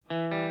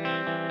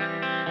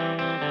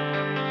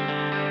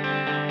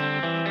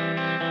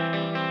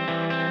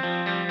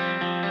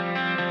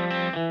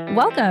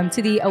Welcome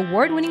to the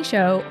award-winning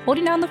show,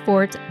 Holding Down the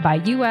Fort by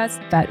U.S.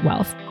 Vet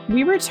Wealth.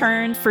 We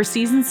returned for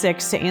season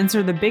 6 to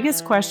answer the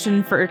biggest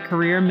question for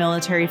career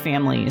military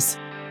families.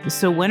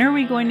 So when are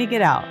we going to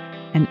get out?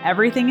 And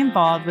everything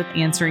involved with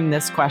answering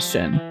this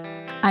question.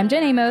 I'm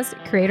Jen Amos,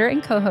 creator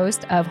and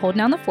co-host of Holding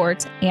Down the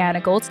Fort and a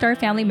Gold Star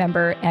family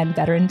member and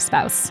veteran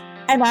spouse.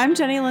 And I'm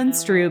Jenny Lynne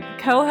Stroup,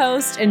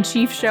 co-host and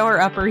chief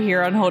shower-upper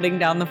here on Holding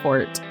Down the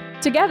Fort.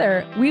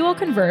 Together, we will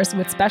converse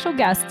with special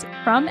guests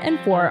from and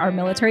for our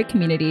military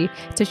community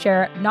to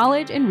share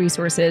knowledge and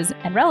resources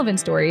and relevant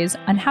stories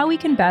on how we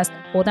can best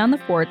hold down the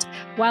fort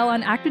while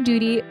on active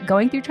duty,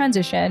 going through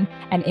transition,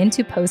 and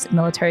into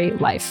post-military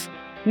life.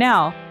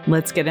 Now,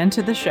 let's get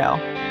into the show.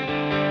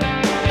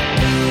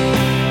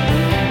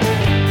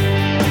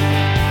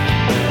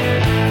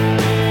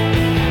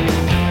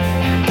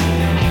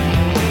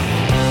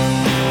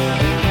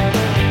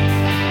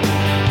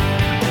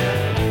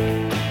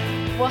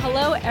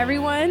 Hello,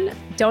 everyone.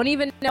 Don't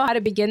even know how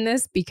to begin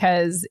this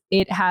because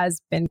it has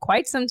been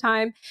quite some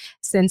time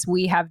since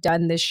we have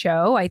done this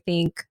show. I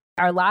think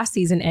our last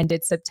season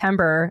ended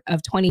September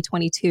of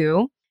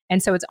 2022.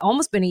 And so it's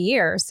almost been a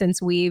year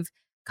since we've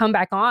come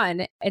back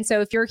on. And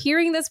so if you're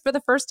hearing this for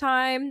the first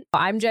time,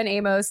 I'm Jen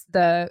Amos,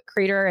 the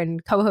creator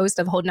and co-host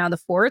of Holding Down the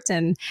Fort.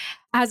 And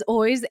as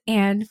always,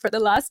 and for the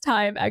last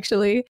time,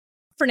 actually,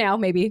 for now,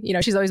 maybe,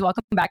 she's always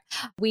welcome back.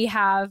 We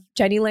have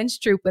Jenny Lynne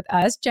Stroup with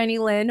us. Jenny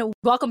Lynne,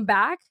 welcome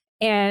back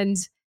and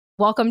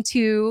welcome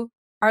to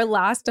our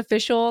last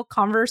official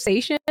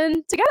conversation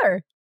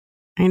together.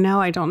 I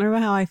know. I don't know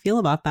how I feel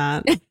about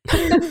that.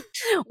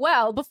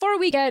 Well, before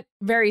we get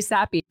very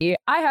sappy,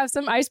 I have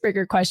some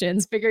icebreaker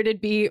questions. Figured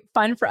it'd be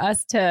fun for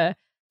us to,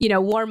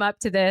 warm up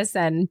to this.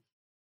 And,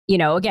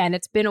 again,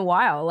 it's been a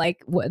while.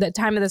 Like the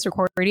time of this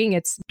recording,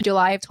 it's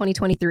July of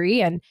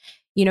 2023. And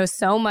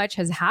so much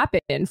has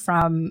happened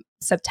from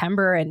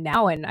September and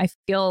now. And I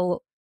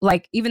feel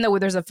like even though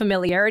there's a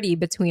familiarity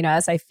between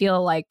us, I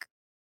feel like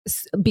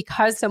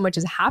because so much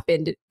has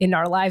happened in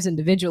our lives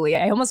individually,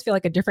 I almost feel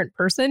like a different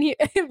person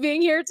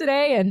being here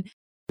today. And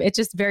it's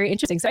just very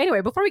interesting. So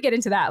anyway, before we get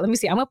into that, let me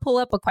see. I'm going to pull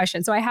up a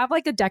question. So I have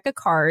like a deck of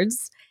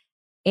cards.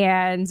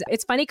 And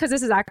it's funny because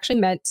this is actually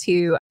meant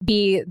to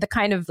be the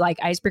kind of like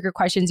icebreaker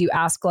questions you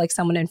ask like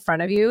someone in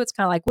front of you. It's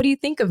kind of like, what do you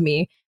think of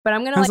me? But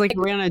I'm going to like,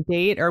 are we on a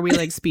date? Are we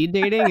like speed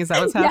dating? Is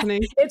that what's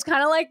happening? It's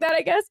kind of like that,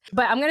 I guess.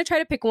 But I'm going to try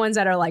to pick ones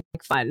that are like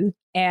fun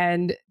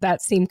and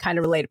that seem kind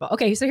of relatable.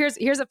 Okay, so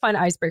here's a fun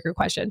icebreaker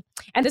question.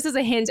 And this is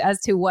a hint as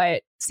to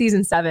what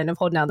season 7 of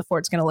Holding Down the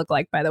Fort is going to look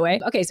like, by the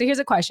way. Okay, so here's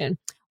a question.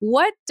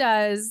 What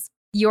does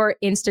your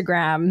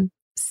Instagram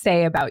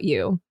say about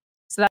you?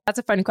 So that's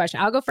a fun question.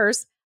 I'll go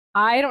first.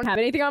 I don't have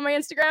anything on my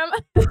Instagram.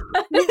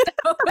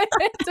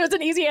 So it's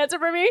an easy answer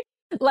for me.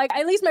 Like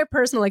at least my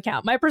personal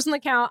account. My personal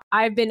account,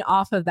 I've been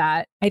off of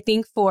that, I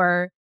think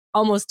for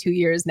almost 2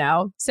 years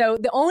now. So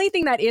the only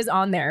thing that is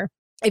on there,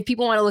 if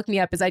people want to look me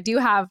up, is I do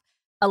have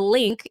a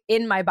link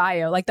in my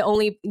bio, like the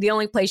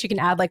only place you can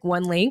add like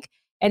one link.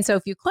 And so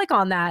if you click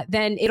on that,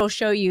 then it'll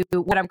show you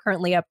what I'm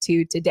currently up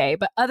to today.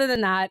 But other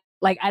than that,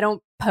 like I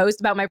don't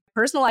post about my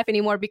personal life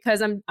anymore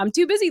because I'm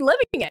too busy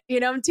living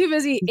it. I'm too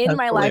busy in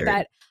my life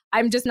that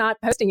I'm just not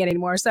posting it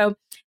anymore. So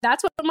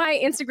that's what my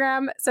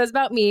Instagram says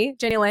about me.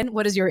 Jenny Lynne,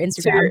 what is your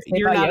Instagram? So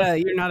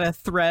you're not a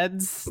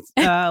Threads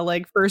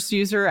like first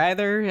user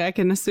either, I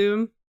can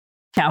assume.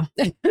 No.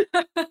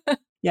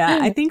 Yeah,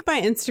 I think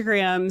my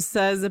Instagram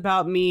says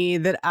about me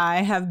that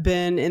I have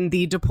been in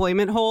the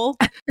deployment hole.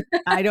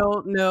 I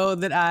don't know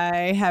that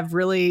I have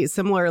really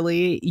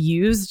similarly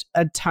used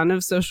a ton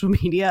of social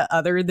media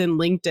other than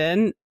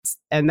LinkedIn.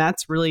 And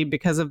that's really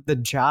because of the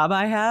job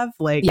I have.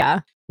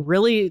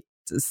 Really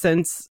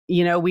since,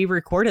 we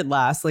recorded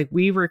last,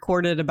 we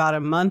recorded about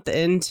a month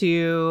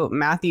into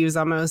Matthew's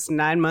almost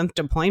 9-month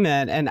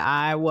deployment. And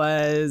I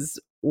was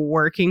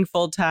working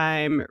full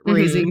time,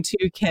 raising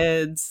 2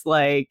 kids,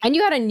 and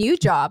you had a new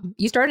job.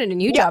 You started a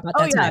new job at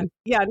that time.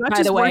 Yeah, not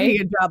just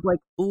working a job,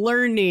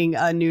 learning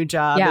a new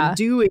job and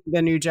doing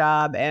the new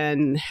job,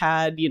 and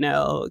had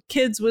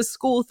kids with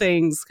school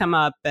things come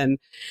up. And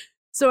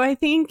so I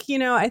think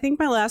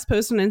my last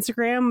post on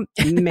Instagram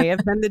may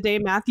have been the day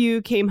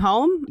Matthew came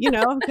home,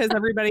 because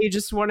everybody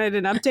just wanted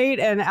an update.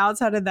 And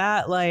outside of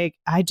that,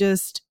 I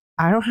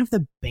don't have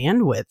the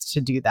bandwidth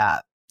to do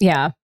that.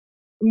 Yeah.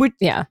 Which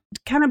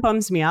kind of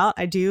bums me out.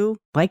 I do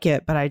like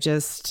it, but I'm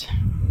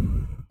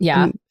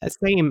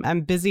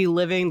busy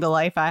living the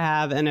life I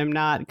have, and I'm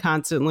not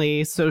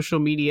constantly social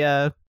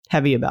media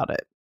heavy about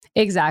it.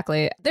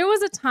 Exactly. There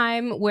was a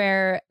time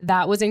where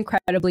that was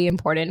incredibly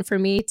important for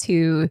me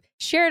to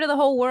share to the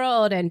whole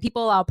world and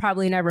people I'll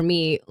probably never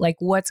meet,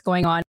 what's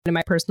going on in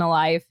my personal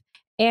life.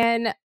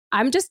 And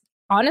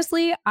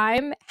honestly,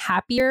 I'm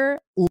happier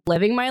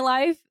living my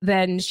life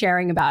than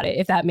sharing about it,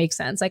 if that makes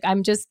sense.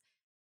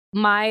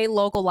 My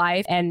local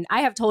life, and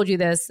I have told you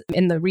this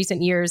in the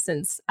recent years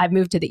since I've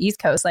moved to the East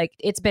Coast,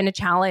 it's been a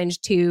challenge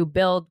to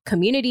build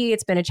community.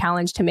 It's been a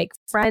challenge to make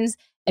friends.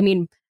 I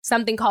mean,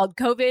 something called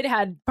COVID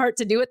had part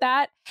to do with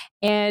that.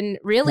 And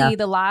really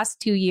the last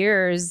 2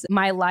 years,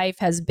 my life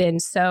has been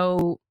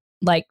so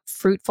like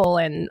fruitful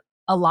and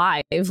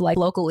alive, like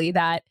locally,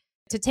 that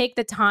to take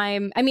the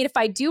time. I mean, if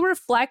I do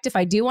reflect, if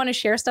I do want to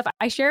share stuff,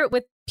 I share it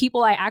with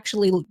people I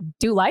actually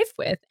do life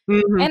with.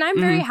 And I'm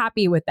very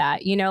happy with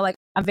that. You know, like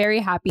I'm very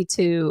happy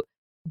to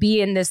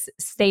be in this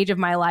stage of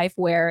my life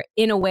where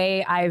in a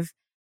way I've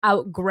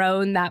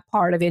outgrown that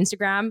part of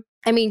Instagram.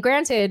 I mean,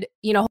 granted,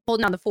 you know,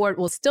 holding on the fort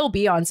will still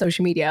be on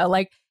social media.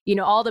 Like, you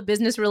know, all the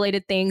business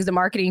related things, the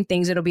marketing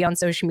things, it'll be on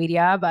social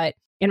media. But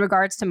in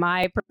regards to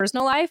my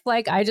personal life,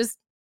 like I just,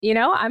 you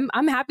know,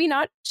 I'm happy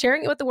not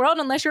sharing it with the world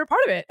unless you're a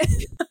part of it.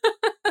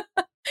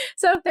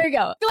 So there you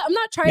go. I'm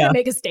not trying to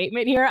make a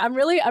statement here. I'm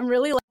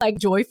really like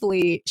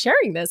joyfully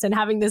sharing this and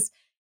having this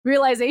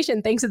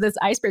realization thanks to this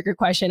icebreaker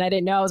question I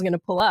didn't know I was going to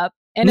pull up.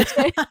 And it's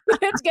good.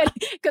 It's good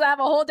because I have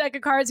a whole deck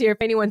of cards here. If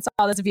anyone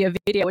saw this via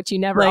video, which you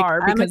never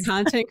are, because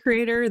I'm a content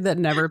creator that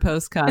never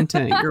posts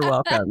content. You're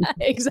welcome.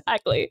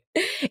 Exactly.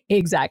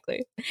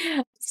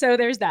 So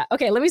there's that.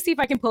 Okay, let me see if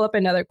I can pull up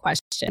another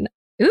question.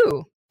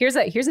 Ooh, here's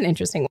an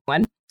interesting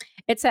one.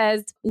 It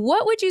says,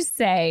 "What would you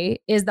say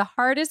is the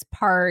hardest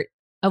part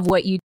of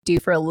what you do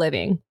for a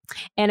living?"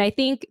 And I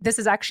think this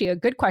is actually a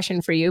good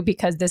question for you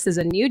because this is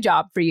a new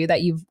job for you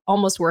that you've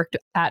almost worked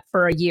at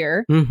for a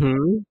year.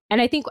 Mm-hmm.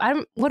 And I think,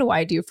 what do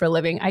I do for a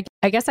living?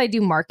 I guess I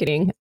do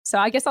marketing. So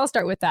I guess I'll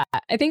start with that.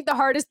 I think the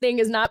hardest thing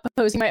is not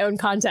posting my own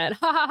content.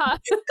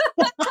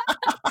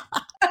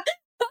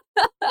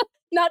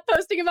 Not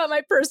posting about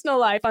my personal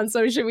life on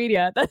social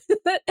media.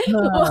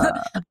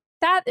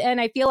 And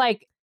I feel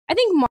like, I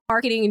think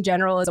marketing in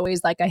general is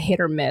always like a hit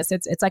or miss.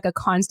 It's like a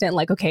constant,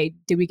 like, okay,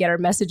 did we get our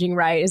messaging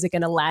right? Is it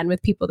going to land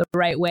with people the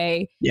right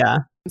way? Yeah.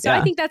 So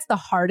I think that's the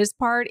hardest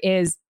part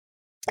is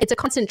it's a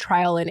constant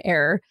trial and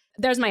error.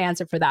 There's my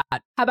answer for that.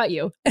 How about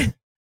you?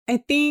 I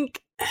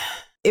think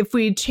if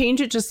we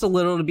change it just a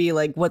little to be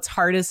like, what's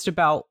hardest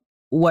about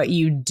what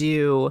you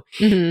do?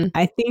 Mm-hmm.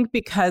 I think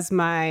because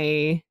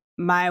my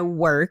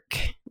work,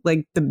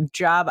 like the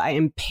job I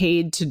am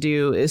paid to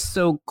do, is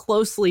so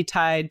closely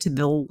tied to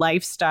the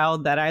lifestyle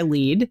that I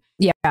lead.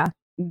 Yeah.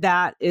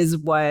 That is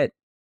what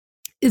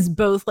is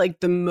both like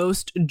the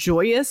most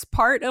joyous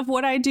part of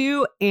what I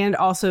do and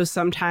also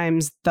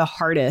sometimes the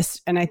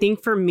hardest. And I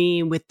think for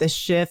me, with the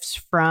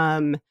shift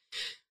from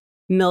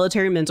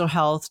military mental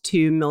health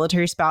to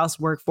military spouse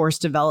workforce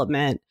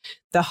development,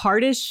 the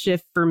hardest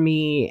shift for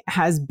me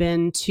has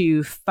been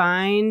to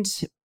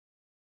find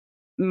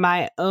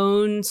my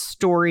own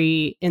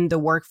story in the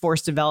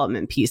workforce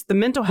development piece. The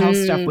mental health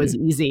stuff was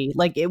easy.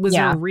 Like it was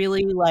a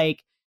really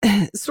like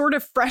sort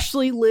of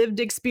freshly lived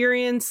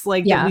experience,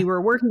 like that we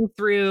were working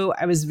through.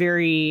 I was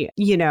very,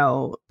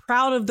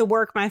 proud of the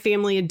work my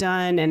family had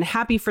done and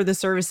happy for the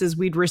services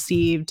we'd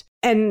received.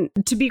 And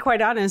to be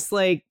quite honest,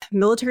 like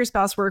military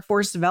spouse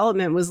workforce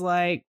development was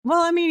like,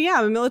 well, I mean, yeah,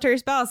 I'm a military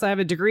spouse. I have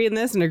a degree in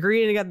this and a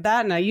degree and I got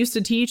that. And I used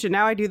to teach and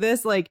now I do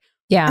this. Like,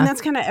 and that's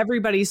kind of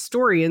everybody's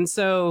story. And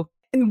so,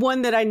 and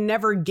one that I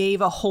never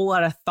gave a whole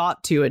lot of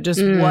thought to. It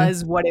just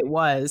was what it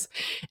was.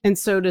 And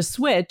so to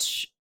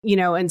switch,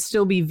 and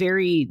still be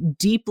very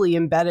deeply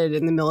embedded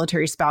in the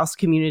military spouse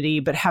community,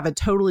 but have a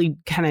totally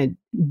kind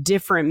of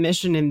different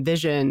mission and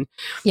vision.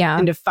 Yeah.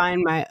 And to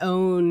find my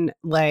own,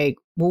 like,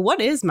 well,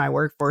 what is my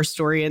workforce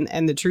story?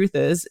 And the truth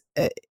is,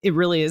 it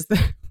really is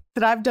that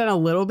I've done a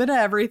little bit of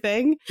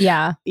everything.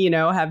 Yeah.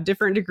 Have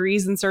different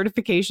degrees and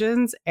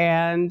certifications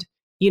and,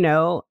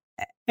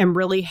 am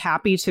really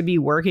happy to be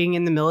working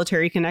in the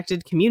military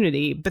connected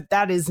community, but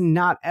that is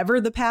not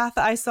ever the path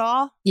I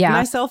saw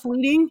myself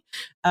leading.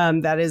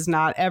 That is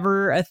not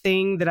ever a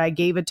thing that I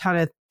gave a ton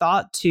of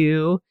thought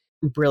to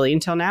really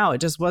until now.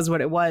 It just was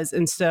what it was.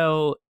 And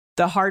so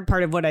the hard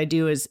part of what I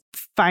do is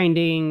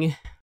finding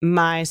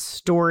my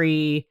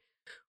story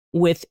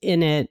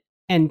within it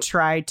and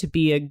try to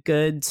be a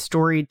good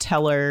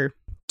storyteller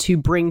to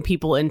bring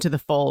people into the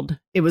fold.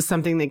 It was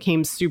something that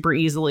came super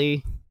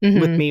easily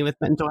with me with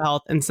mental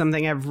health and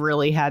something I've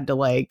really had to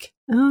like,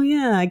 oh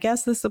yeah, I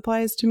guess this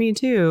applies to me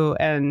too.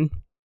 And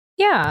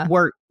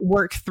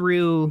work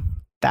through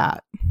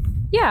that.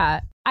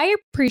 Yeah. I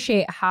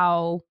appreciate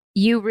how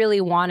you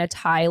really want to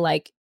tie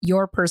like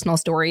your personal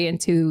story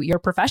into your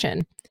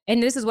profession.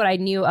 And this is what I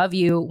knew of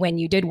you when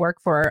you did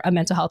work for a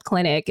mental health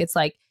clinic. It's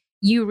like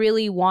you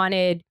really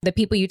wanted the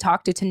people you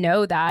talked to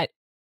know that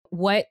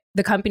what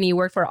the company you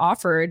work for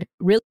offered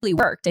really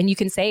worked. And you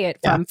can say it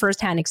from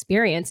firsthand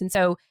experience. And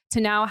so to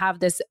now have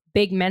this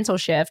big mental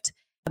shift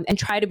and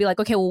try to be like,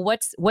 okay, well,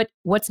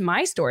 what's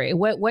my story?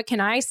 What can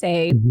I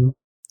say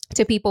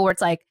to people where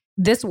it's like,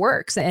 this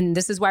works. And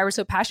this is why we're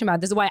so passionate about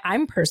it. This is why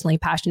I'm personally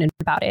passionate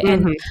about it.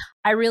 And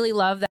I really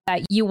love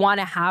that you want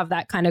to have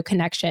that kind of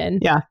connection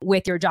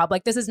with your job.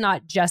 Like, this is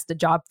not just a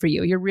job for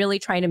you. You're really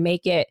trying to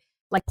make it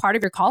like part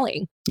of your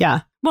calling.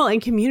 Yeah. Well,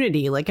 and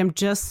community, like I'm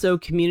just so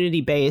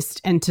community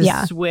based, and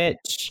to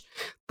switch,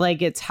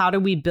 like it's how do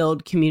we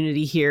build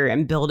community here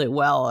and build it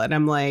well? And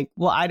I'm like,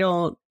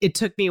 well, it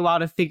took me a while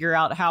to figure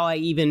out how I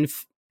even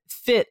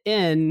fit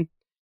in,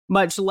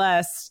 much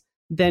less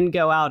than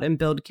go out and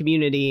build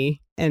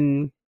community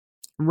and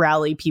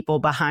rally people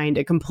behind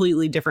a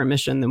completely different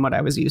mission than what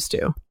I was used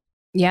to.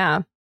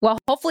 Yeah. Well,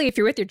 hopefully if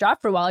you're with your job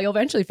for a while, you'll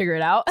eventually figure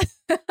it out.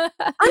 I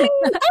mean,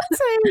 I'd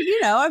say,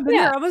 I've been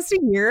here almost a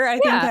year. I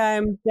think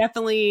I'm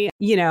definitely,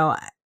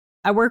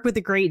 I work with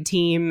a great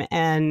team,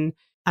 and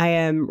I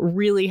am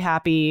really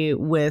happy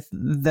with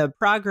the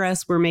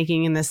progress we're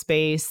making in this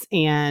space,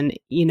 and,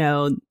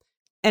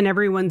 and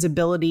everyone's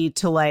ability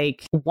to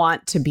like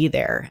want to be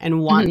there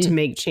and want to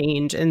make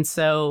change. And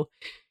so,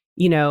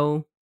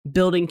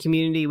 building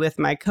community with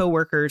my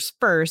coworkers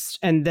first,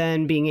 and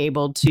then being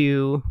able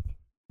to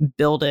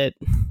build it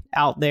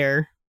out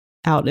there,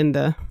 out in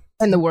the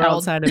world,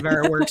 outside of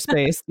our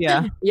workspace.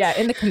 Yeah. Yeah.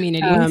 In the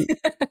community.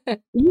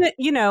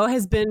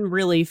 Has been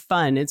really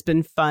fun. It's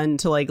been fun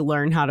to like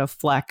learn how to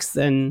flex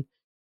and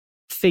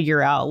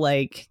figure out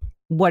like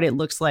what it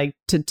looks like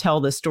to tell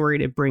the story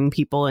to bring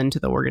people into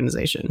the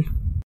organization.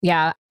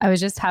 Yeah. I was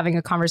just having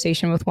a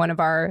conversation with one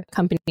of our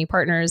company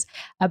partners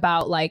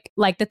about like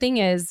the thing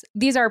is,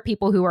 these are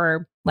people who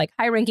are like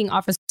high ranking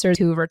officers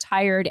who have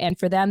retired. And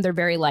for them, they're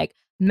very like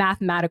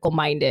mathematical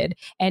minded.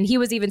 And he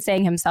was even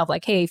saying himself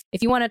like, hey,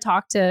 if you want to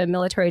talk to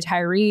military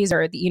retirees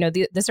or,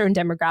 the certain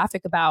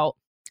demographic about,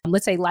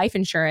 let's say life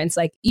insurance,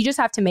 like you just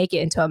have to make it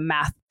into a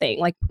math thing.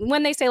 Like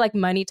when they say like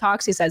money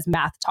talks, he says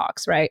math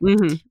talks, right?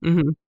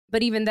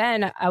 But even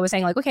then I was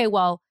saying like, okay,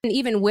 well,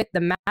 even with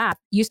the math,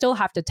 you still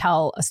have to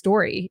tell a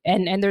story.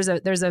 And there's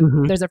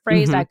a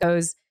phrase that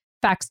goes,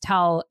 facts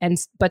tell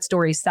but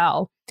stories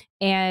sell.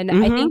 And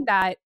I think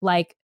that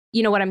like,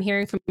 what I'm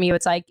hearing from you,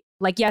 it's like,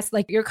 yes,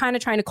 like you're kind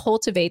of trying to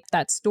cultivate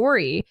that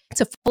story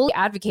to fully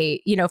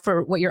advocate,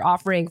 for what you're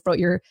offering, for what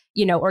your,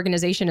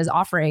 organization is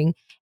offering.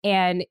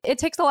 And it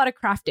takes a lot of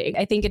crafting.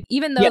 I think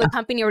even though the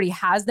company already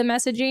has the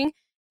messaging,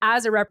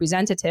 as a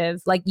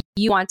representative, like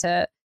you want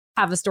to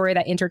have a story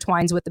that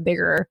intertwines with the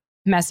bigger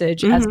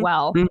message as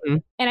well.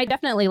 And I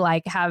definitely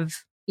like have,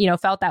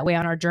 felt that way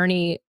on our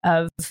journey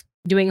of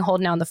doing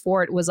Holding Down the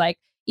Fort, was like,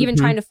 even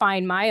trying to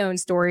find my own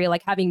story,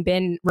 like having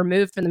been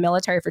removed from the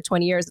military for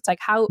 20 years, it's like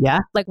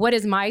like, what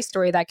is my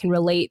story that can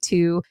relate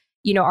to,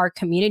 our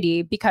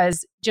community?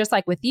 Because just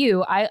like with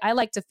you, I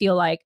like to feel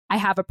like I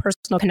have a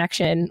personal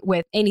connection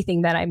with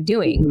anything that I'm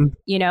doing,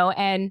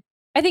 and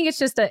I think it's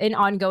just an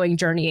ongoing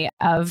journey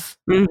of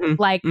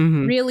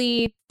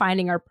really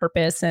finding our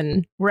purpose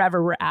and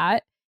wherever we're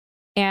at.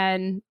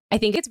 And I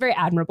think it's very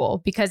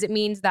admirable because it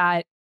means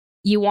that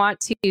you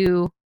want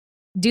to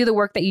do the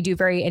work that you do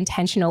very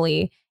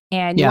intentionally.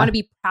 And you want to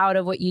be proud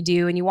of what you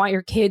do, and you want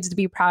your kids to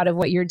be proud of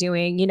what you're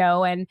doing,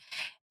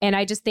 and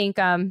I just think,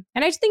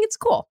 it's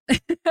cool.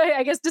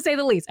 I guess, to say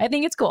the least, I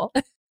think it's cool.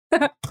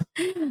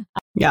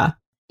 Yeah.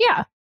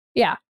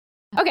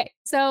 Okay.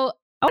 So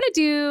I want to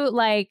do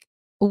like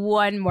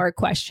one more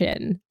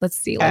question. Let's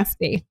see.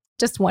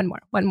 Just one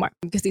more,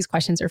 because these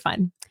questions are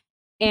fun.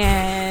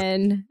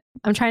 And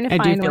I'm trying to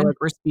find one. I do feel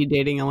like we're speed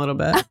dating a little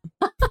bit.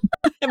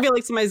 I feel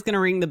like somebody's going to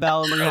ring the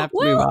bell and we're going to have to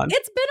move on.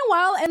 It's been a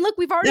while. And look,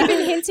 we've already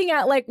been hinting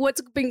at like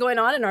what's been going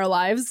on in our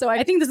lives. So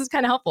I think this is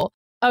kind of helpful.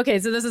 Okay,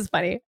 so this is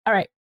funny. All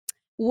right.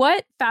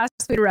 What fast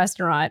food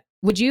restaurant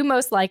would you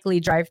most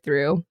likely drive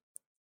through?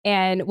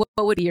 And what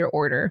would be your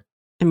order?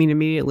 I mean,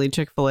 immediately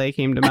Chick-fil-A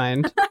came to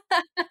mind.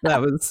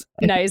 That was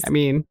nice. I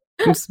mean,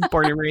 I'm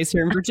born and raised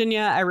here in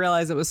Virginia. I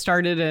realize it was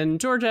started in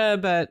Georgia,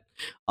 but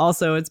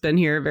also it's been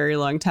here a very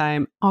long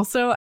time.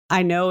 Also,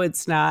 I know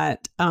it's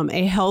not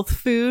a health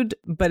food,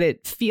 but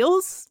it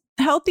feels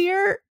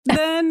healthier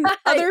than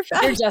other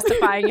fast You're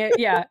justifying it.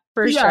 Yeah,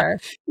 for sure.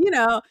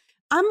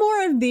 I'm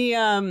more of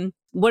the,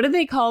 what do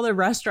they call the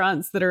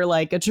restaurants that are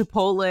like a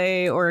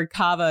Chipotle or a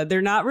Cava?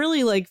 They're not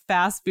really like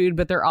fast food,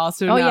 but they're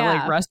also not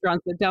like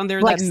restaurants that down there,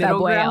 like that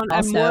middle ground.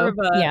 Also.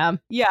 I'm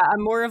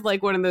more of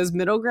like one of those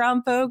middle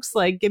ground folks.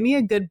 Like, give me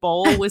a good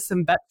bowl with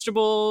some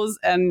vegetables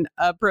and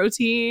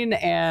protein,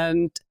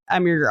 and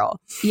I'm your girl.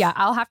 Yeah,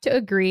 I'll have to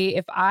agree.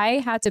 If I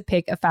had to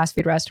pick a fast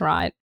food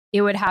restaurant,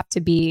 it would have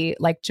to be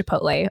like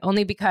Chipotle,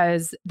 only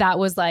because that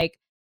was like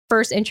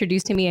first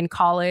introduced to me in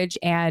college,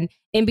 and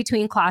in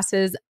between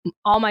classes,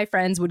 all my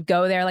friends would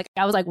go there. Like,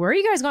 I was like, where are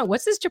you guys going?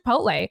 What's this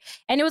Chipotle?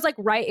 And it was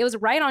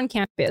right on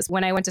campus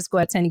when I went to school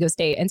at San Diego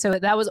State. And so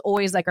that was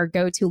always like our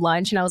go-to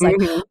lunch. And I was like,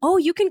 oh,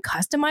 you can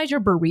customize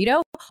your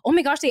burrito. Oh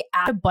my gosh, they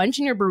add a bunch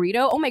in your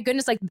burrito. Oh my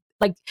goodness. Like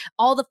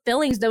all the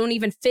fillings don't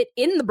even fit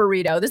in the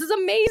burrito. This is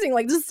amazing.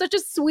 Like, this is such a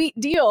sweet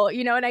deal,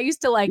 And I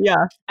used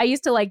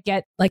to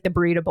get like the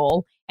burrito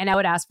bowl, and I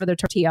would ask for the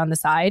tortilla on the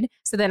side.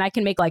 So then I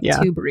can make like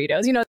two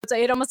burritos, so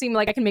it almost seemed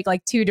like I can make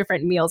like two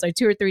different meals, or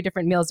 2 or 3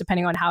 different meals,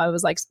 depending on how I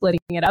was like splitting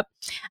it up.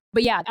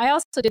 But yeah, I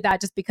also did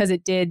that just because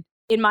it did,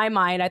 in my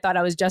mind, I thought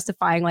I was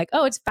justifying like,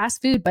 oh, it's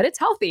fast food, but it's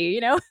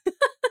healthy,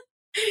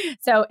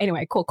 So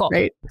anyway, cool.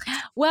 Right.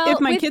 Well,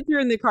 if my kids are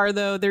in the car,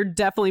 though, they're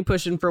definitely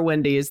pushing for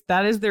Wendy's.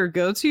 That is their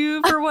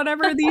go-to for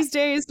whatever these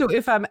days. So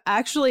if I'm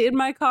actually in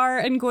my car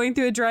and going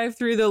through a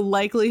drive-through, the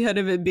likelihood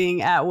of it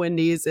being at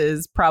Wendy's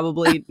is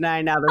probably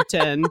 9 out of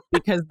 10,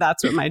 because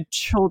that's what my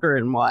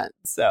children want.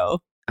 So,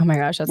 oh my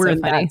gosh, that's we're so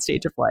in funny. that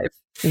stage of life.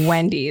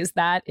 Wendy's,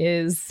 that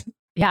is,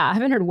 I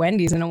haven't heard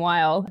Wendy's in a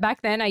while.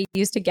 Back then, I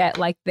used to get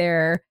like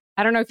their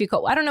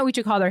I don't know what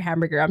you call their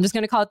hamburger. I'm just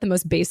going to call it the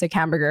most basic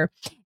hamburger.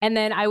 And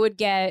then I would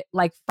get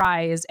like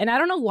fries. And I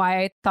don't know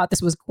why I thought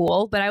this was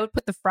cool, but I would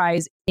put the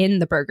fries in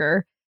the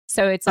burger.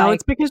 So it's like,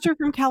 it's because you're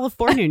from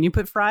California and you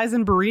put fries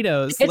in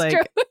burritos like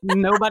true.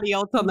 Nobody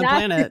else on the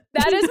planet.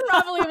 That is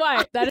probably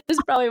why. That is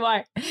probably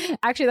why.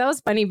 Actually, that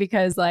was funny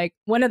because like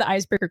one of the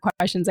icebreaker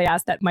questions I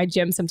asked at my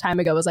gym some time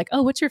ago was like,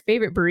 oh, what's your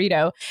favorite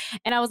burrito?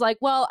 And I was like,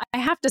 well, I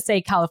have to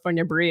say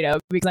California burrito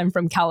because I'm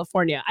from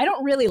California. I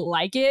don't really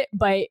like it,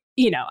 but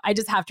I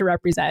just have to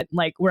represent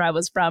like where I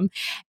was from.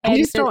 And I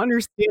just don't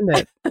understand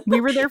it. We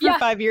were there for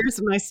 5 years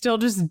and I still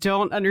just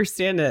don't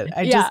understand it.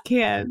 I just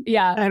can't.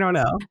 Yeah. I don't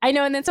know. I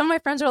know. And then some of my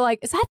friends were like,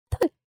 is that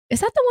the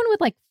one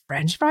with like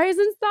French fries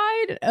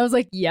inside? I was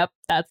like, yep,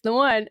 that's the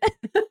one.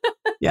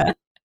 Yeah.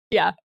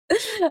 Yeah.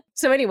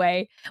 So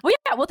anyway,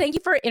 well, thank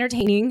you for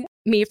entertaining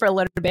me for a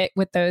little bit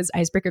with those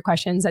icebreaker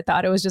questions. I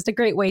thought it was just a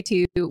great way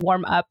to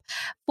warm up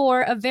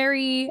for a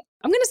very,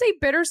 I'm going to say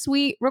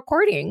bittersweet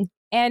recording.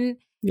 And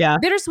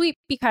bittersweet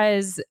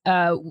because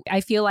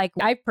I feel like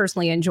I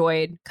personally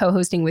enjoyed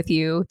co-hosting with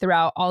you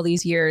throughout all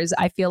these years.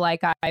 I feel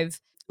like I've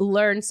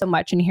learned so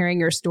much in hearing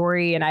your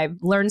story, and I've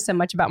learned so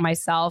much about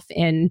myself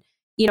in,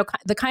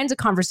 the kinds of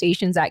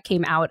conversations that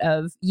came out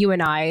of you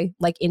and I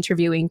like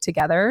interviewing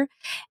together.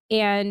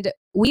 And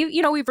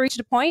we've reached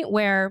a point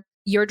where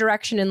your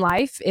direction in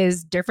life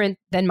is different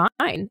than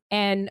mine.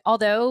 And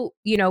although,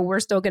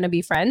 we're still going to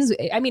be friends.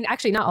 I mean,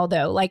 actually not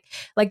although, like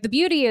the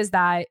beauty is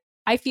that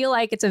I feel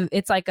like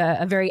it's like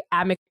a very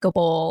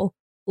amicable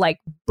like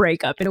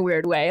breakup in a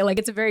weird way. Like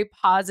it's a very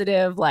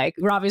positive, like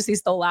we're obviously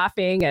still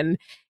laughing. And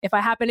if I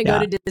happen to go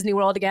to Disney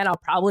World again,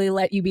 I'll probably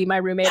let you be my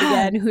roommate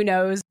again. Who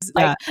knows?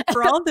 Like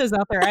for all of those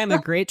out there, I am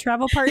a great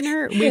travel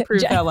partner. We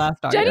proved that last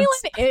August. Jenny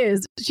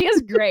Lynne she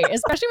is great,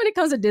 especially when it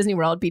comes to Disney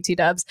World, BT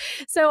dubs.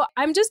 So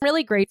I'm just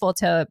really grateful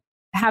to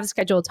have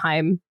scheduled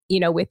time,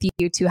 with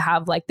you to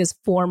have like this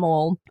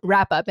formal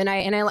wrap up. And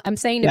I'm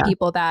saying to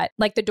people that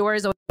like the door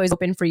is always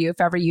open for you if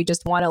ever you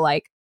just want to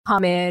like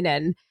come in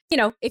and,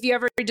 if you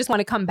ever just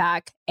want to come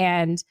back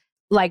and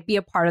like be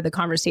a part of the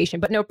conversation,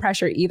 but no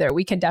pressure either.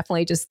 We can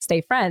definitely just stay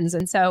friends.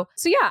 And so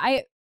yeah,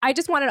 I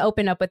just wanted to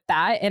open up with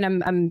that. And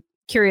I'm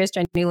curious,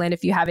 Jenny Lynne,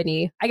 if you have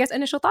any, I guess,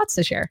 initial thoughts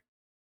to share.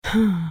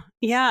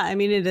 Yeah, I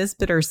mean, it is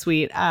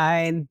bittersweet.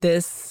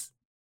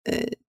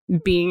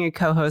 Being a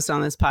co-host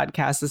on this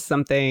podcast is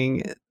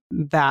something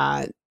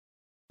that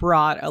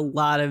brought a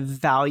lot of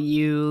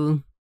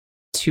value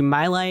to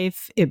my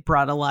life. It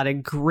brought a lot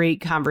of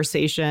great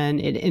conversation.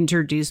 It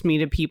introduced me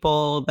to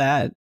people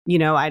that,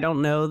 I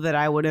don't know that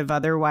I would have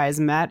otherwise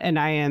met. And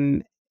I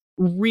am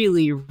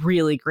really,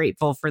 really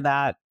grateful for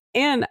that.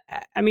 And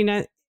I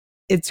mean,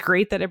 it's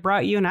great that it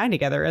brought you and I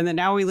together and that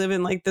now we live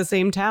in like the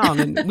same town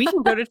and we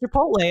can go to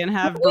Chipotle and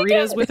have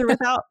burritos with or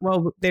without.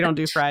 Well, they don't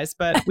do fries,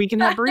 but we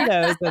can have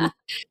burritos. And,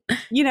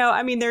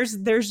 I mean,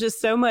 there's just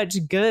so much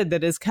good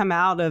that has come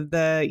out of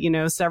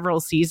the,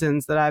 several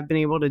seasons that I've been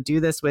able to do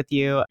this with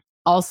you.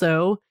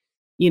 Also,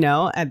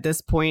 at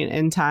this point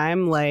in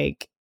time,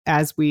 like,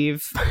 as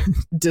we've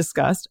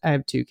discussed, I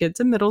have 2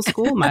 kids in middle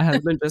school. My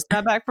husband just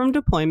got back from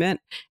deployment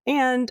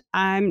and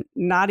I'm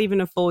not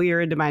even a full year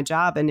into my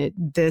job. And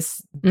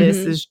this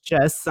is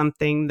just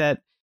something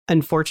that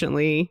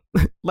unfortunately,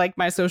 like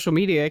my social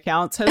media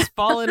accounts, has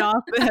fallen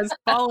off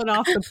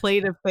the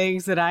plate of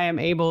things that I am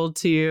able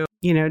to,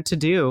 to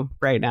do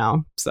right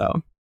now.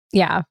 So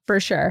yeah, for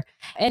sure.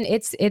 And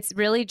it's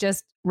really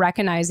just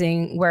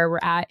recognizing where we're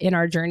at in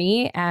our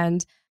journey.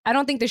 And I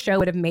don't think the show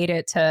would have made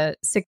it to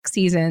 6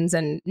 seasons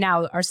and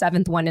now our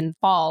 7th one in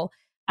fall.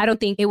 I don't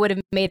think it would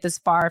have made it this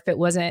far if it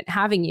wasn't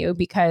having you,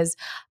 because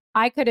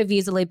I could have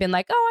easily been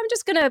like, oh, I'm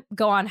just going to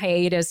go on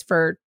hiatus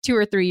for 2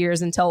 or 3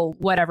 years until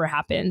whatever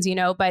happens,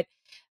 but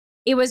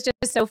it was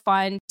just so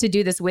fun to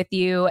do this with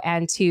you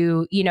and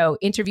to,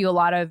 interview a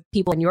lot of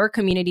people in your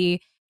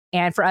community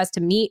and for us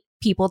to meet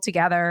people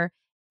together.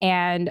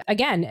 And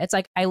again, it's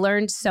like I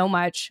learned so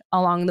much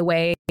along the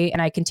way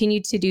and I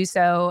continued to do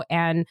so.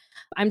 And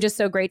I'm just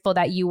so grateful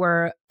that you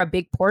were a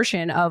big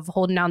portion of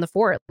holding down the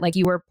fort. Like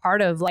you were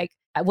part of like,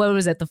 what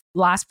was it, the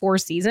last 4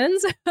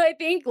 seasons, I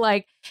think.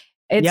 Like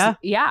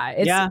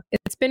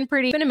it's been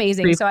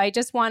amazing. So I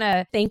just want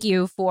to thank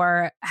you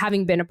for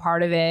having been a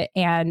part of it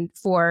and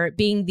for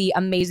being the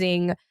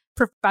amazing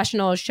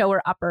professional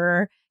shower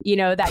upper,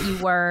 that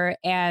you were,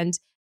 and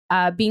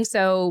being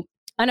so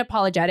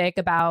unapologetic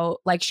about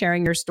like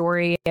sharing your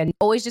story and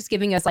always just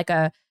giving us like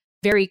a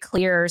very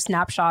clear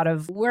snapshot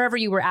of wherever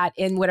you were at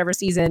in whatever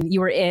season you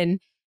were in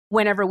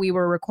whenever we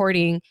were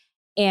recording,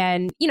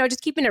 and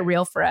just keeping it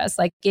real for us.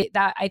 Like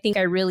that I think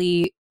I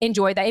really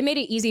enjoyed that. It made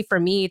it easy for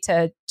me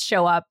to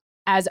show up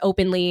as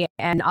openly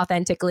and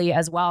authentically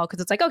as well, because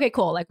it's like, okay,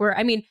 cool, like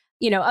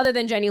other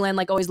than Jenny Lynne,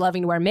 like always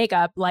loving to wear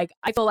makeup, like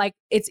I feel like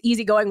it's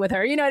easy going with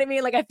her. You know what I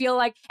mean? Like I feel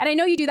like, and I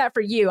know you do that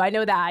for you. I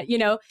know that,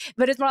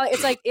 but it's more like,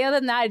 it's like, other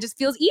than that, it just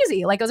feels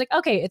easy. Like I was like,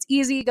 okay, it's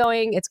easy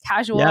going. It's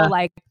casual. Yeah.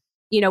 Like,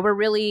 we're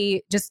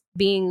really just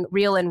being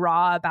real and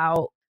raw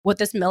about what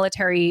this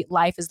military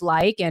life is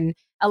like. And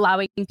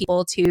allowing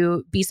people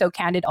to be so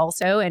candid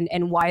also,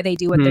 and why they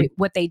do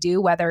what they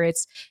do, whether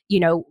it's,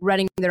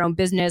 running their own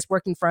business,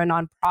 working for a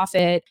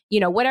nonprofit,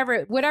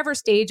 whatever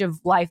stage of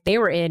life they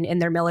were in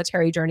their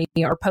military journey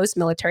or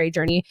post-military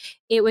journey.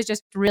 It was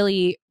just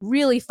really,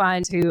 really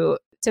fun to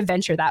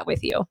venture that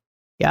with you.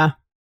 Yeah,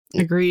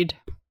 agreed.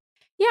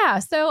 Yeah.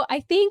 So I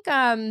think,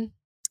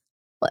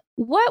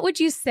 what would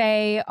you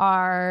say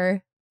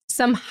are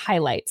some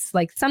highlights,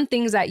 like some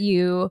things that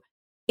you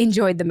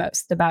enjoyed the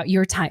most about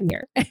your time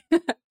here?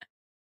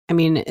 I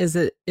mean, is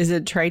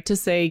it trite to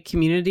say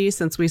community,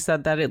 since we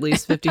said that at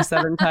least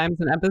 57 times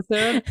an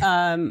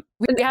episode?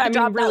 We have to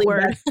drop really, that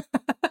word.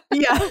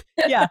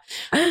 Yeah.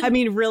 I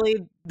mean, really,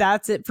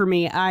 that's it for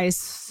me. I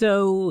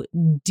so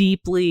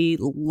deeply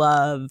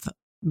love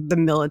the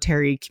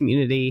military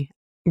community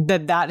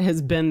that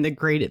has been the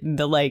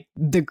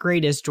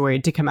greatest joy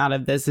to come out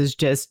of this, is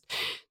just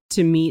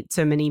to meet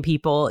so many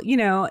people,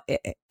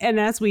 and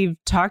as we've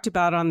talked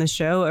about on the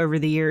show over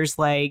the years,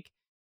 like,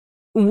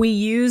 we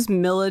use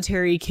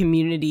military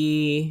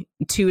community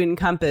to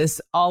encompass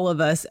all of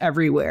us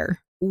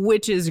everywhere,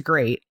 which is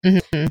great.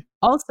 Mm-hmm.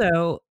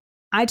 Also,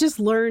 I just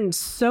learned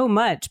so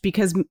much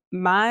because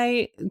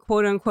my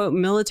quote unquote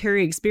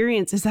military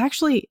experience is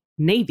actually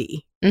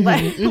Navy.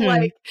 Mm-hmm.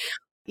 Like,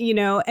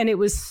 and it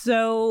was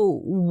so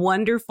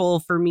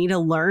wonderful for me to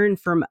learn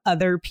from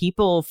other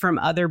people from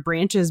other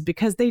branches,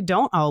 because they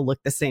don't all look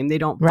the same. They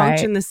don't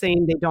function the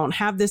same. They don't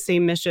have the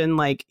same mission.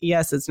 Like,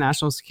 yes, it's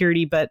national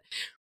security, but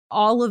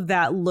all of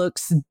that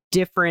looks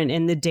different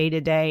in the day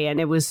to day. And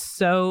it was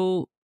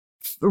so,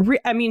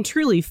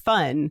 truly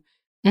fun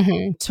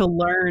to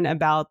learn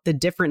about the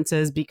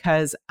differences,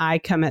 because I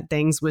come at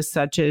things with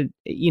such a,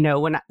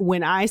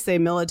 when I say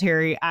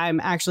military,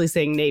 I'm actually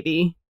saying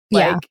Navy.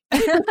 Like,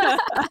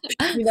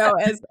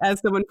 as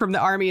someone from the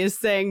Army is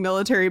saying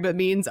military, but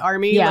means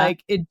Army,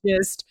 like, it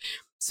just,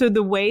 so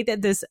the way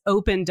that this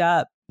opened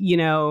up,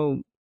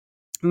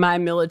 my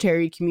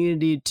military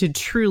community to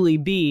truly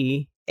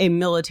be a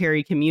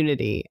military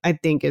community, I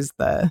think is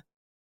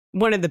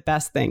one of the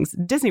best things.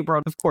 Disney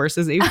World, of course,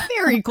 is a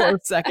very close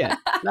second.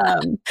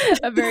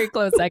 A very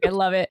close second.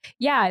 Love it.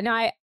 Yeah,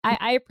 no,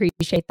 I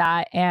appreciate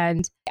that.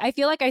 And I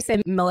feel like I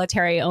said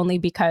military only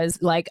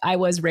because, like, I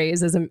was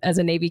raised as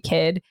a Navy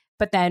kid,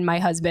 but then my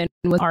husband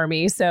was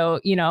Army.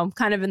 So, I'm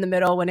kind of in the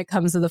middle when it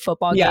comes to the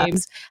football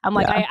games. I'm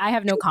like, I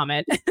have no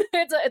comment.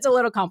 It's a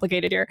little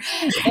complicated here.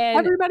 And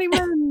everybody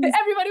wins.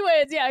 Everybody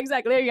wins. Yeah,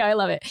 exactly. There you go. I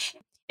love it.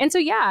 And so,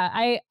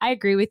 I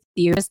agree with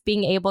you. Just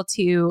being able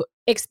to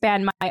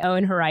expand my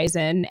own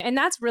horizon. And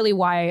that's really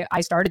why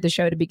I started the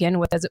show to begin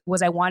with,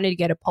 was I wanted to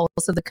get a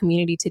pulse of the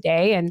community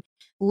today. And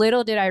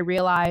little did I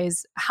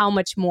realize how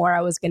much more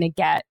I was going to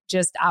get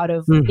just out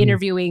of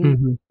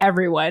interviewing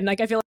everyone. Like,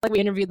 I feel like we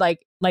interviewed like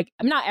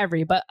I'm not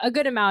every, but a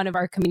good amount of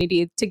our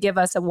community to give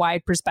us a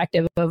wide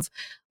perspective of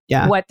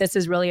what this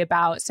is really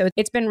about. So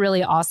it's been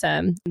really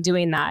awesome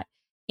doing that.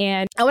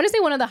 And I want to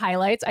say one of the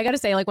highlights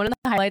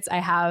I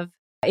have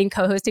in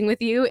co-hosting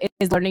with you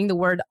is learning the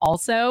word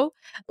also.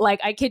 Like,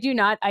 I kid you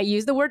not, I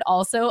use the word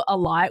also a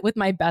lot with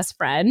my best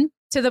friend,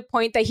 to the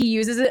point that he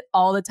uses it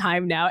all the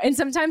time now. And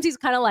sometimes he's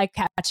kind of like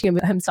catching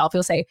himself.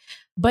 He'll say,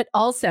 but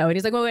also, and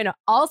he's like, wait, no,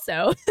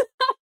 also.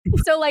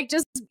 So, like,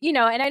 just, and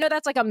I know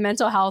that's like a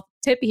mental health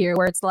tip here,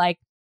 where it's like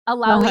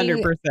allowing,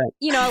 100%.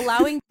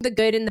 Allowing the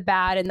good and the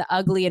bad and the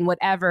ugly and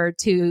whatever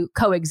to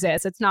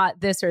coexist. It's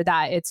not this or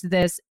that, it's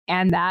this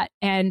and that.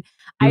 And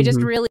I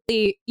just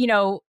really,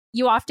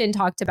 you often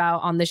talked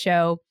about on the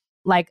show,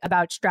 like,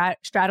 about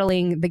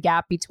straddling the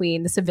gap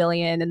between the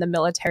civilian and the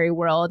military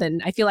world.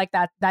 And I feel like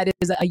that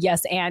is a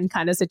yes and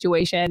kind of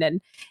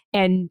situation.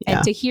 And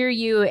to hear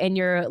you and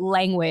your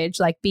language,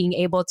 like, being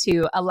able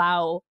to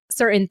allow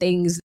certain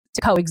things to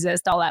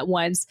coexist all at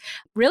once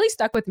really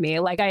stuck with me.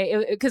 Like,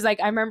 because I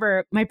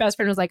remember my best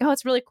friend was like, oh,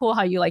 it's really cool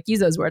how you like use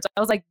those words. I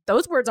was like,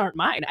 those words aren't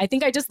mine. I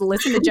think I just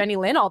listen to Jenny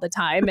Lynne all the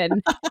time.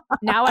 And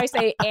now I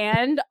say,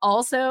 and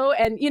also,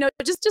 and,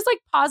 just like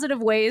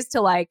positive ways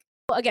to, like,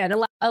 again,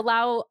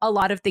 allow a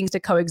lot of things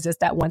to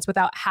coexist at once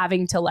without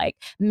having to, like,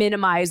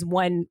 minimize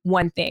one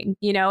thing,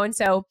 And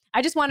so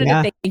I just wanted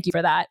to thank you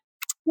for that.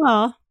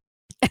 Well,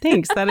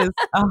 thanks. That is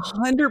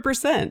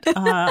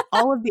 100%.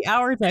 All of the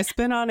hours I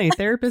spent on a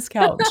therapist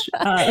couch.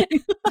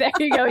 There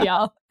you go,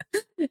 y'all.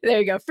 There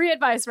you go. Free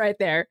advice right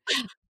there.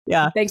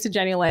 Yeah. Thanks to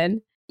Jenny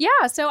Lynne.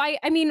 Yeah. So I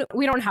mean,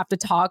 we don't have to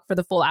talk for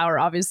the full hour,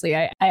 obviously.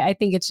 I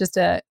think it's just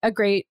a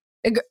great,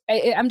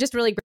 I'm just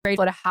really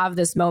grateful to have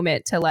this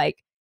moment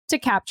to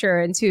capture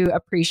and to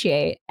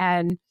appreciate.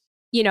 And,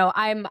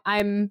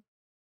 I'm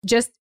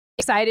just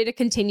excited to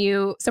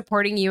continue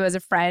supporting you as a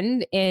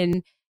friend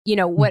in,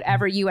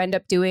 whatever you end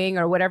up doing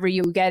or whatever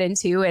you get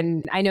into.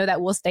 And I know that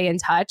we'll stay in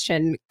touch,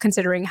 and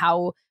considering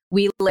how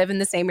we live in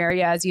the same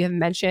area as you have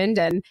mentioned.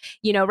 And,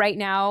 right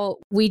now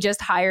we just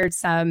hired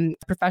some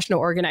professional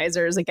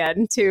organizers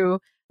again to,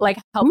 like,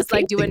 help us,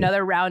 like, do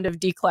another round of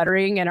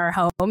decluttering in our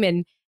home.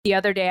 And the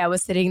other day I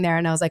was sitting there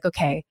and I was like,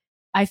 okay,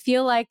 I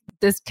feel like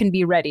this can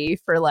be ready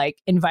for, like,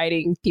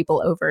 inviting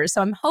people over.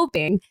 So I'm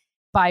hoping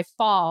by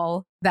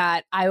fall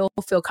that I will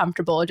feel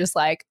comfortable just,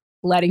 like,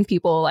 letting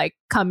people like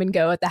come and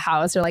go at the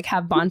house or like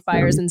have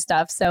bonfires and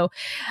stuff. So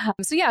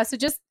yeah, so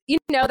just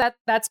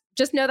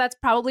that's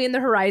probably in the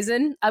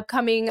horizon,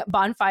 upcoming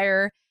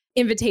bonfire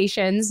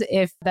invitations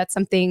if that's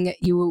something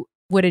you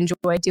would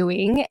enjoy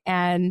doing.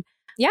 And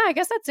yeah, I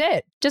guess that's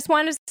it. Just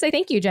wanted to say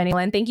thank you, Jenny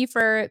Lynne. Thank you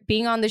for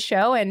being on the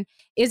show. And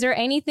is there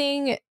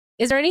anything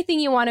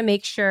you want to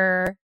make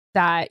sure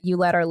that you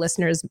let our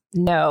listeners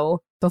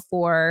know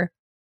before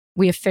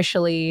we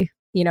officially,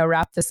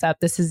 wrap this up?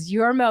 This is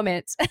your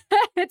moment.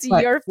 It's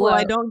your flow. Well,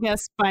 I don't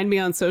guess find me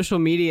on social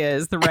media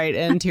is the right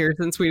end here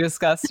since we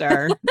discussed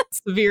our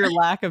severe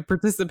lack of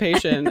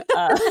participation.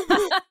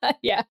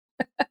 Yeah.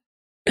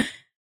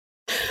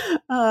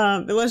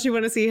 Unless you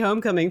want to see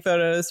homecoming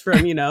photos from,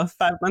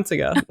 5 months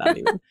ago. Not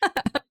even.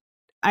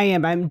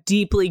 I'm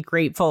deeply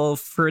grateful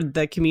for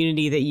the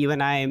community that you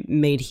and I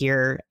made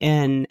here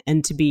and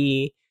to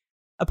be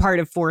a part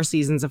of 4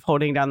 seasons of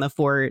Holding Down the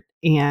Fort.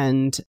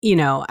 And,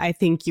 I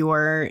think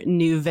your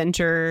new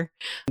venture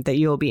that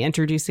you'll be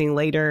introducing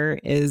later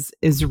is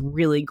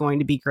really going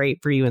to be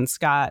great for you and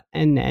Scott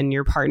and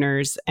your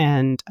partners.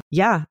 And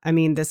yeah, I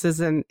mean, this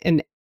is an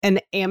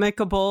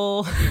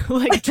amicable,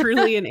 like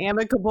truly an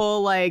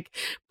amicable, like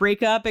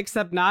breakup,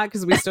 except not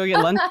because we still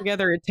get lunch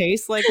together. It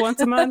tastes like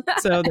once a month.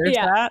 So there's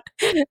that,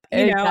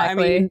 exactly. I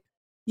mean,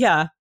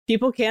 yeah,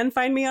 people can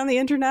find me on the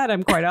internet.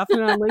 I'm quite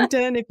often on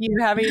LinkedIn. If you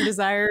have any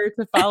desire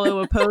to follow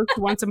a post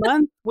once a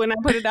month when I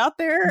put it out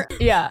there.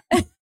 Yeah.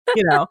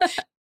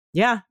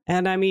 Yeah.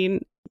 And I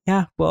mean,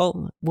 yeah,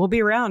 well, we'll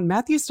be around.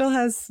 Matthew still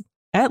has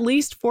at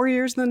least 4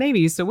 years in the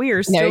Navy. So we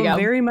are still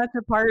very much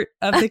a part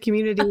of the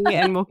community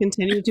and will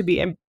continue to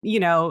be,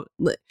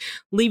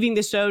 leaving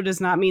the show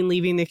does not mean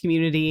leaving the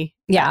community.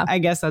 Yeah. I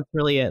guess that's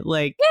really it.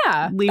 Like,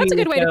 leaving that's a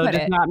good way to put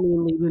does it. not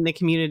mean leaving the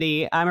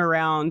community. I'm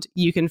around.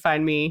 You can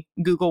find me.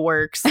 Google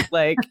works.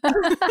 Like,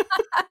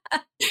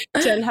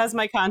 Jen has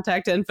my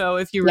contact info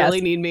if you really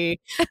need me,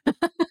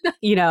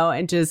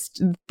 and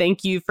just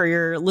thank you for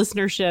your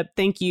listenership.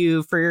 Thank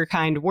you for your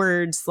kind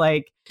words.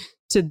 Like,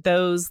 to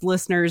those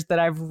listeners that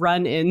I've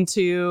run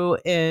into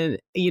in,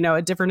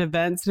 at different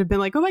events that have been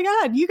like, oh my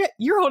God,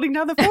 you're holding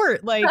down the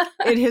fort. Like,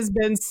 it has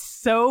been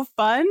so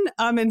fun.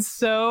 And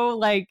so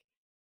like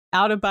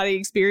out of body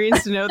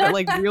experience to know that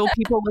like real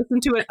people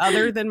listen to it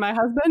other than my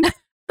husband.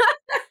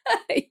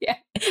 Yeah.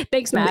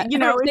 Thanks, Matt.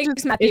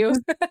 Thanks, Matthew.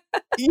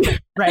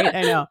 Right.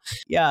 I know.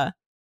 Yeah.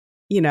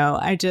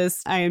 I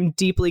am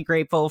deeply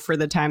grateful for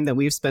the time that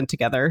we've spent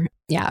together.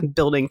 Yeah.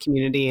 Building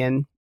community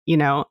and,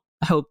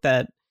 hope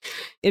that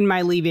in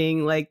my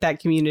leaving, like that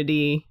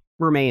community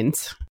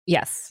remains.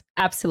 Yes,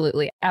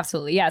 absolutely.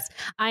 Absolutely. Yes.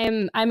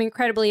 I'm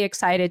incredibly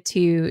excited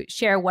to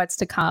share what's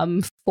to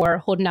come for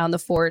Holding Down the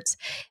Fort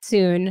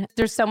soon.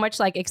 There's so much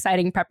like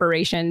exciting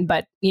preparation,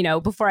 but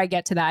before I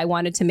get to that, I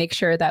wanted to make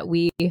sure that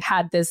we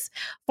had this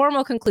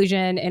formal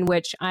conclusion in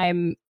which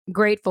I'm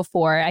grateful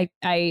for.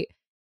 I'm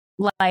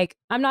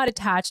not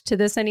attached to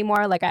this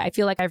anymore. Like I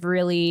feel like I've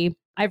really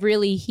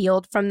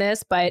healed from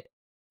this, but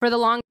for the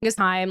longest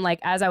time, like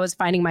as I was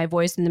finding my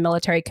voice in the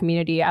military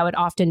community, I would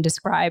often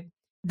describe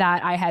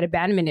that I had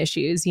abandonment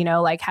issues,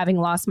 like having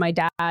lost my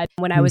dad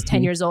when I was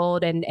 10 years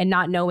old and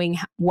not knowing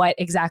what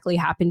exactly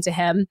happened to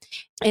him.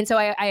 And so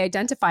I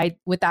identified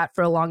with that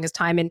for the longest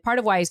time. And part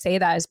of why I say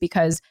that is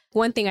because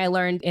one thing I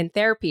learned in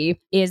therapy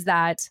is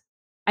that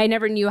I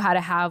never knew how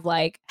to have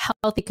like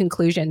healthy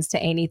conclusions to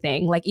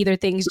anything. Like either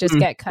things just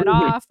get cut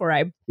off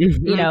or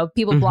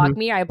people block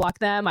me, I block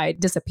them, I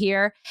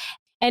disappear.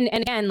 And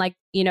again, like,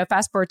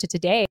 fast forward to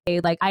today,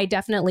 like I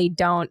definitely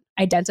don't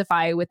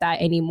identify with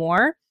that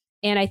anymore.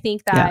 And I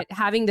think that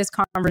having this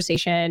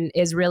conversation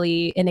is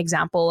really an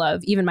example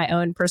of even my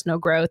own personal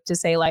growth to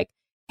say like,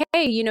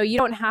 hey, you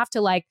don't have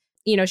to like,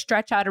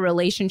 stretch out a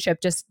relationship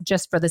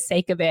just for the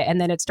sake of it.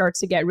 And then it starts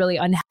to get really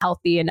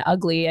unhealthy and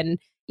ugly. And,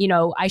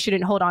 I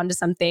shouldn't hold on to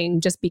something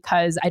just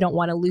because I don't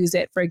want to lose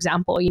it, for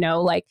example,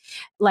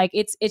 like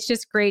it's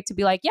just great to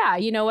be like, yeah,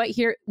 you know what,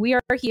 here we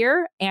are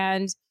here.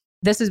 And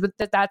this is what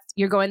that's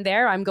you're going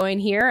there. I'm going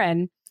here.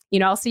 And,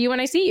 I'll see you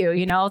when I see you,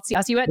 I'll see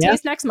you at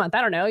Taste next month.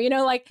 I don't know,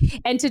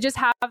 and to just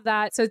have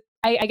that. So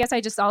I guess I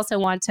just also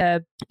want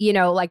to,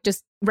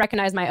 just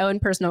recognize my own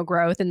personal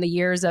growth in the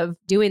years of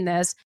doing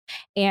this.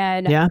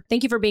 And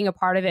thank you for being a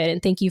part of it.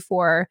 And thank you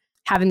for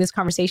having this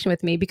conversation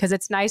with me, because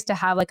it's nice to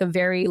have like a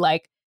very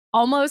like,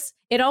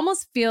 it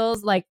almost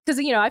feels like, because,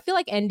 I feel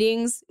like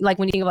endings, like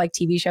when you think of like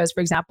TV shows, for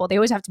example, they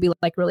always have to be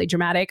like really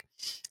dramatic.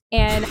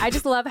 And I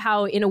just love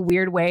how in a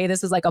weird way,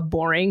 this is like a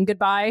boring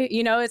goodbye.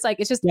 It's like,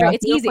 it's just,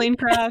 it's no easy. Plane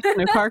crash,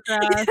 no car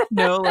crash,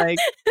 no like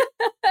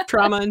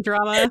trauma and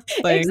drama.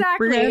 Like,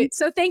 exactly.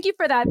 So thank you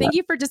for that. Thank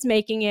you for just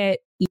making it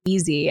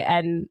easy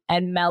and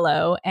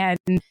mellow and,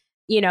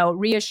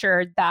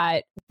 reassured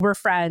that we're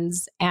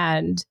friends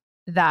and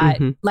that,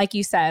 like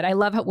you said, I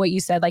love what you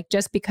said, like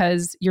just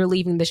because you're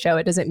leaving the show,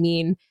 it doesn't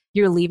mean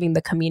you're leaving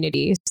the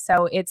community.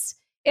 So it's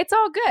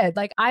all good.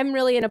 Like I'm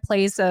really in a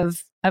place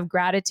of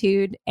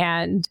gratitude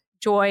and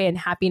joy and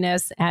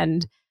happiness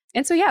and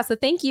And so, yeah, so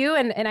thank you.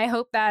 And I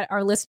hope that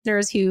our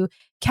listeners who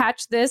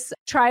catch this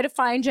try to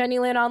find Jenny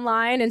Lynne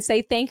online and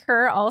say thank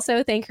her.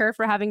 Also, thank her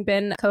for having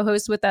been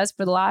co-host with us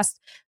for the last,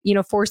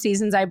 4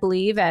 seasons, I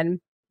believe. And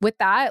with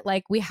that,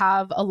 like, we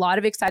have a lot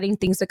of exciting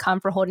things to come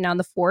for Holding Down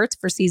the Fort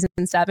for season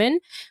 7,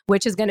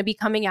 which is going to be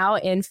coming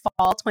out in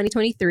fall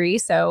 2023.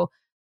 So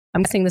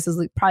I'm guessing this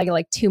is probably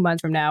like 2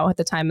 months from now at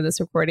the time of this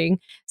recording.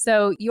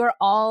 So you're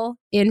all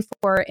in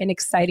for an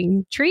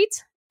exciting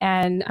treat.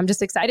 And I'm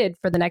just excited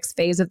for the next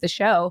phase of the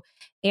show.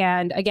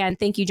 And again,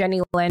 thank you, Jenny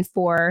Lynne,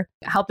 for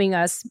helping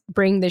us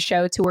bring the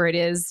show to where it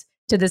is,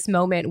 to this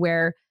moment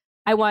where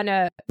I want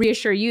to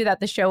reassure you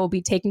that the show will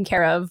be taken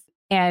care of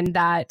and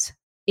that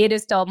it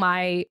is still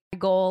my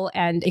goal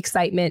and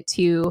excitement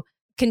to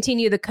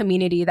continue the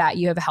community that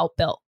you have helped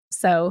build.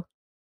 So,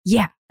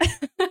 yeah.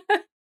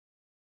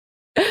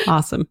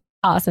 Awesome.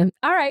 Awesome.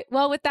 All right.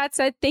 Well, with that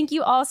said, thank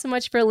you all so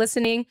much for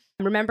listening.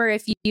 Remember,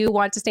 if you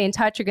want to stay in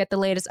touch or get the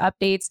latest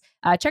updates,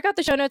 check out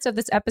the show notes of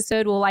this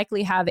episode. We'll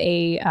likely have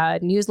a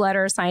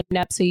newsletter sign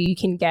up so you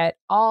can get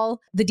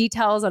all the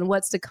details on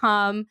what's to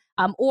come.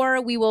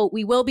 Or we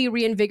will be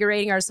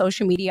reinvigorating our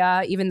social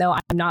media, even though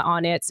I'm not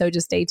on it. So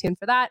just stay tuned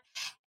for that.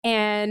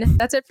 And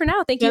that's it for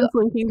now. Thank you.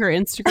 Linking her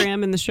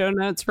Instagram in the show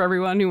notes for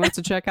everyone who wants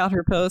to check out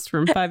her post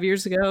from 5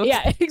 years ago.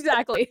 Yeah,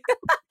 exactly.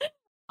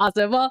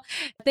 Awesome. Well,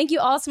 thank you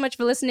all so much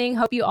for listening.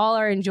 Hope you all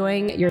are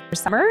enjoying your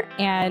summer,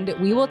 and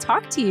we will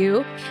talk to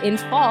you in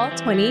fall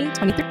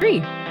 2023.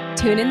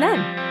 Tune in then.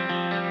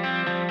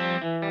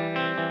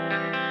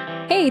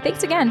 Hey,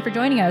 thanks again for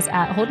joining us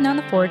at Holding Down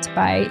the Fort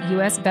by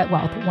US Vet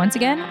Wealth. Once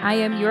again, I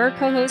am your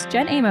co-host,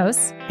 Jen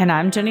Amos. And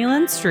I'm Jenny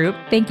Lynne Stroup.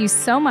 Thank you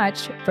so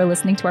much for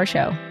listening to our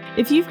show.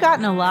 If you've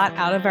gotten a lot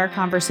out of our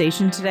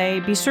conversation today,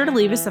 be sure to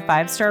leave us a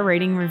 5-star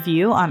rating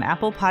review on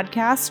Apple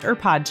Podcast or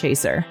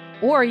Podchaser.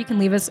 Or you can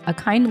leave us a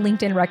kind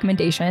LinkedIn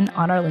recommendation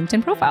on our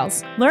LinkedIn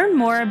profiles. Learn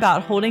more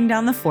about Holding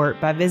Down the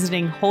Fort by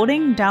visiting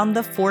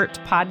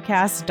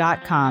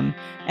holdingdownthefortpodcast.com.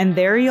 And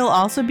there you'll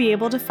also be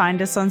able to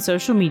find us on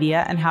social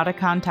media and how to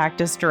contact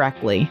us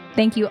directly.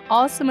 Thank you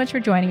all so much for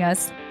joining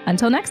us.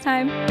 Until next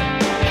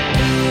time.